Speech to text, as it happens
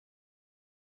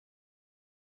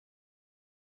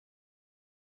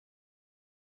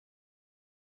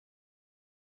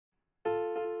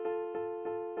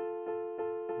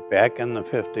Back in the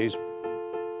 50s,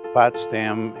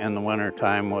 Potsdam in the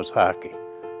wintertime was hockey.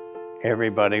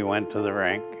 Everybody went to the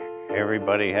rink.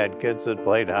 Everybody had kids that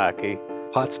played hockey.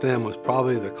 Potsdam was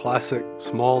probably the classic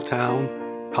small town,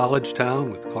 college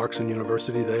town with Clarkson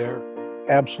University there.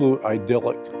 Absolute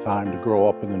idyllic time to grow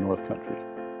up in the North Country.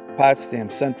 Potsdam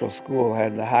Central School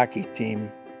had the hockey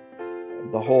team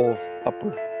of the whole upper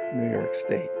New York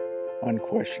State,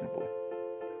 unquestionably.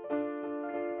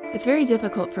 It's very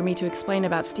difficult for me to explain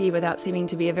about Steve without seeming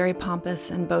to be a very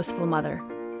pompous and boastful mother.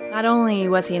 Not only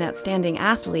was he an outstanding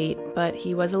athlete, but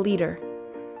he was a leader.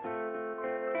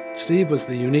 Steve was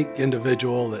the unique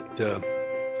individual that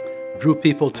drew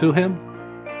people to him.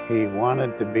 He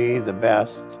wanted to be the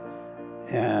best,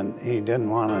 and he didn't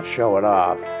want to show it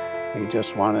off. He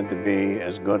just wanted to be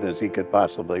as good as he could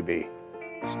possibly be.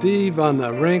 Steve on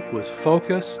the rink was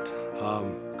focused,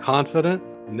 confident,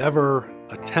 never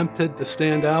attempted to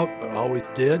stand out, but always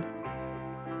did.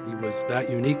 He was that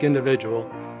unique individual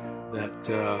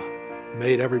that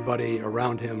made everybody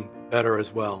around him better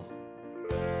as well.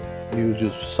 He was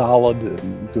just solid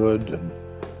and good, and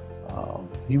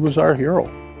he was our hero.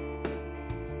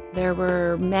 There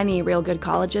were many real good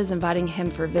colleges inviting him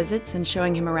for visits and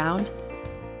showing him around.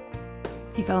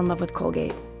 He fell in love with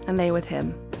Colgate, and they with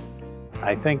him.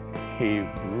 I think he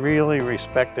really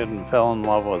respected and fell in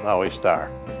love with Howie Starr.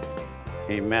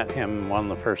 He met him one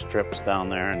of the first trips down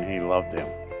there, and he loved him.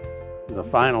 The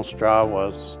final straw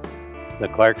was the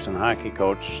Clarkson hockey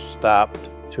coach stopped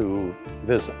to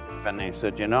visit. And he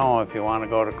said, you know, if you want to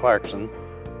go to Clarkson,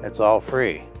 it's all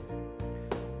free.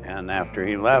 And after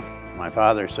he left, my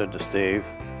father said to Steve,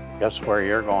 guess where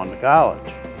you're going to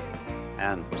college?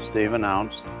 And Steve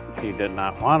announced he did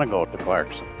not want to go to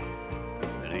Clarkson,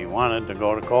 and he wanted to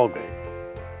go to Colgate.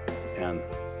 And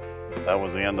that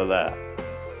was the end of that.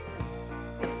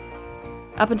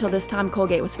 Up until this time,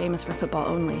 Colgate was famous for football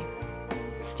only.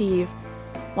 Steve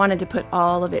wanted to put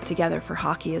all of it together for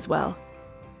hockey as well.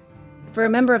 For a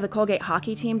member of the Colgate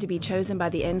hockey team to be chosen by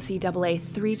the NCAA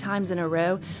 3 times in a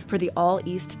row for the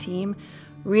All-East team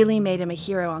really made him a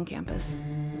hero on campus.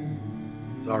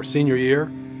 Our senior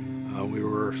year, we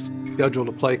were scheduled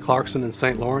to play Clarkson and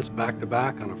St. Lawrence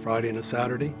back-to-back on a Friday and a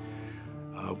Saturday.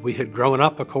 We had grown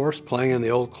up, of course, playing in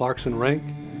the old Clarkson rink.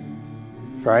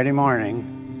 Friday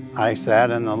morning, I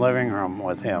sat in the living room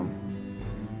with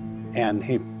him, and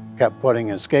he kept putting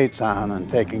his skates on and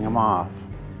taking them off.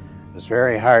 It was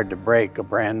very hard to break a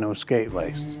brand new skate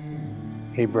lace.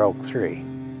 He broke 3.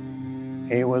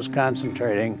 He was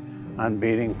concentrating on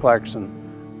beating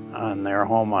Clarkson on their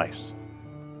home ice.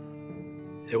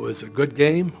 It was a good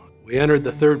game. We entered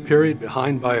the third period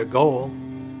behind by a goal,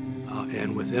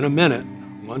 and within a minute,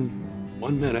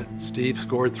 one minute, Steve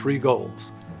scored 3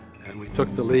 goals. And we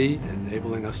took the lead,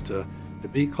 enabling us to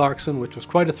beat Clarkson, which was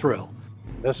quite a thrill.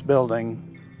 This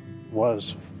building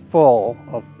was full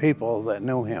of people that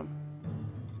knew him.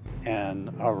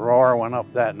 And a roar went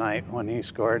up that night when he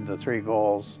scored the 3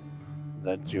 goals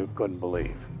that you couldn't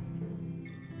believe.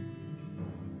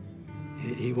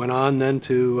 He went on then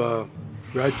to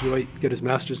graduate, get his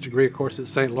master's degree, of course, at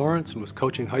St. Lawrence, and was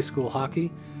coaching high school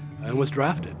hockey and was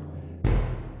drafted.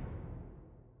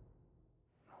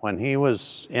 When he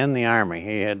was in the Army,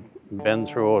 he had been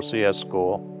through OCS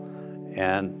school,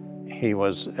 and he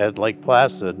was at Lake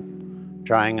Placid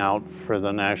trying out for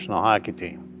the national hockey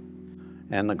team.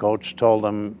 And the coach told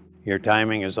him, your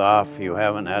timing is off, you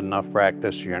haven't had enough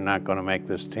practice, you're not going to make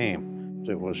this team.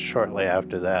 It was shortly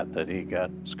after that that he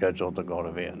got scheduled to go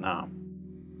to Vietnam.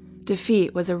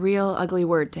 Defeat was a real ugly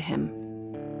word to him.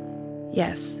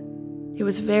 Yes, he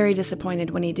was very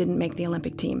disappointed when he didn't make the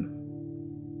Olympic team.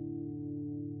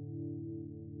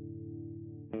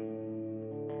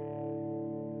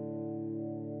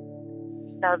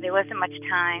 So there wasn't much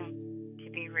time to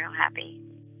be real happy.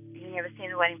 You never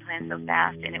seen the wedding plan so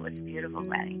fast, and it was a beautiful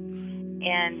wedding.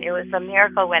 And it was a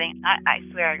miracle wedding. I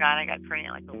swear to God, I got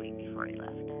pregnant like a week before he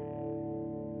left.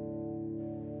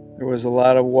 There was a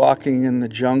lot of walking in the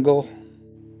jungle.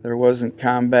 There wasn't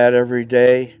combat every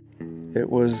day. It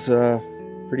was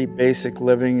pretty basic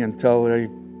living until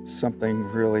something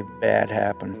really bad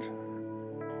happened.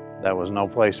 That was no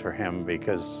place for him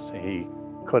because he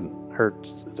couldn't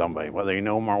hurt somebody, whether he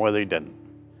knew him or whether he didn't.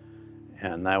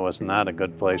 And that was not a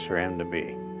good place for him to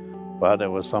be. But it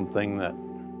was something that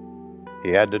he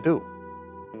had to do.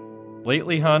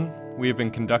 Lately, hon, we have been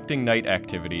conducting night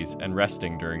activities and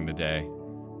resting during the day.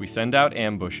 We send out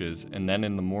ambushes, and then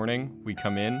in the morning, we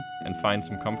come in and find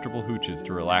some comfortable hooches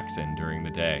to relax in during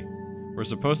the day. We're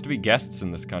supposed to be guests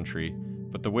in this country,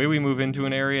 but the way we move into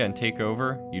an area and take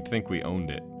over, you'd think we owned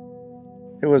it.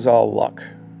 It was all luck,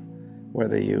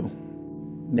 whether you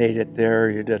made it there or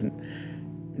you didn't.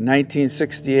 In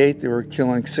 1968, they were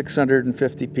killing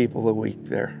 650 people a week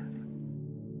there.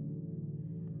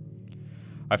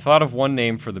 I've thought of one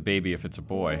name for the baby if it's a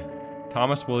boy.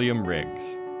 Thomas William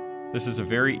Riggs. This is a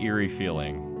very eerie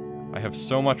feeling. I have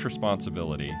so much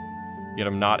responsibility, yet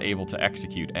I'm not able to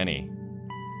execute any.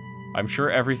 I'm sure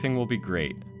everything will be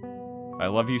great. I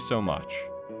love you so much.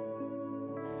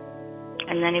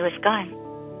 And then he was gone.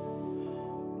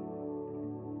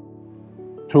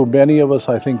 To many of us,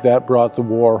 I think that brought the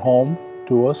war home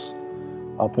to us.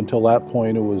 Up until that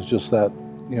point, it was just that,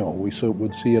 you know, we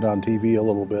would see it on TV a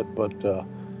little bit, but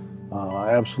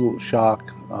absolute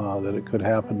shock that it could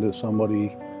happen to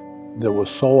somebody that was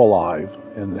so alive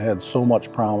and had so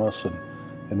much promise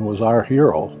and was our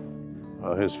hero.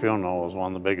 His funeral was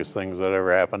one of the biggest things that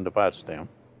ever happened to Potsdam.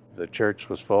 The church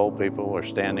was full, people were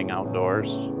standing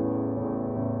outdoors.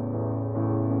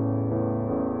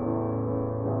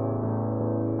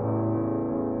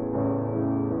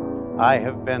 I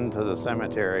have been to the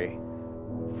cemetery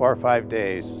 4 or 5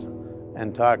 days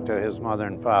and talked to his mother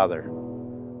and father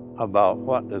about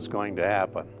what is going to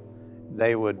happen.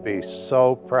 They would be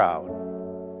so proud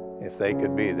if they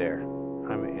could be there.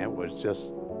 I mean, it was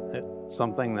just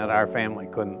something that our family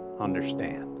couldn't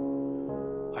understand.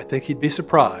 I think he'd be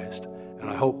surprised, and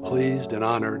I hope pleased and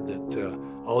honored that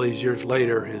all these years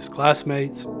later, his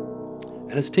classmates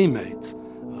and his teammates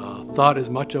thought as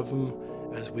much of him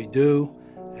as we do,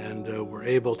 and were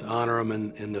able to honor him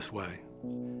in this way.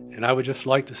 And I would just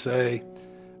like to say,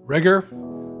 Rigger,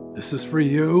 this is for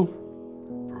you,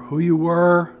 for who you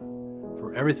were,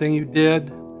 for everything you did,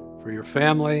 for your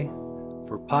family,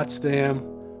 for Potsdam,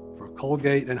 for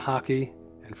Colgate and hockey,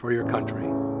 and for your country.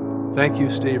 Thank you,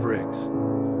 Steve Riggs.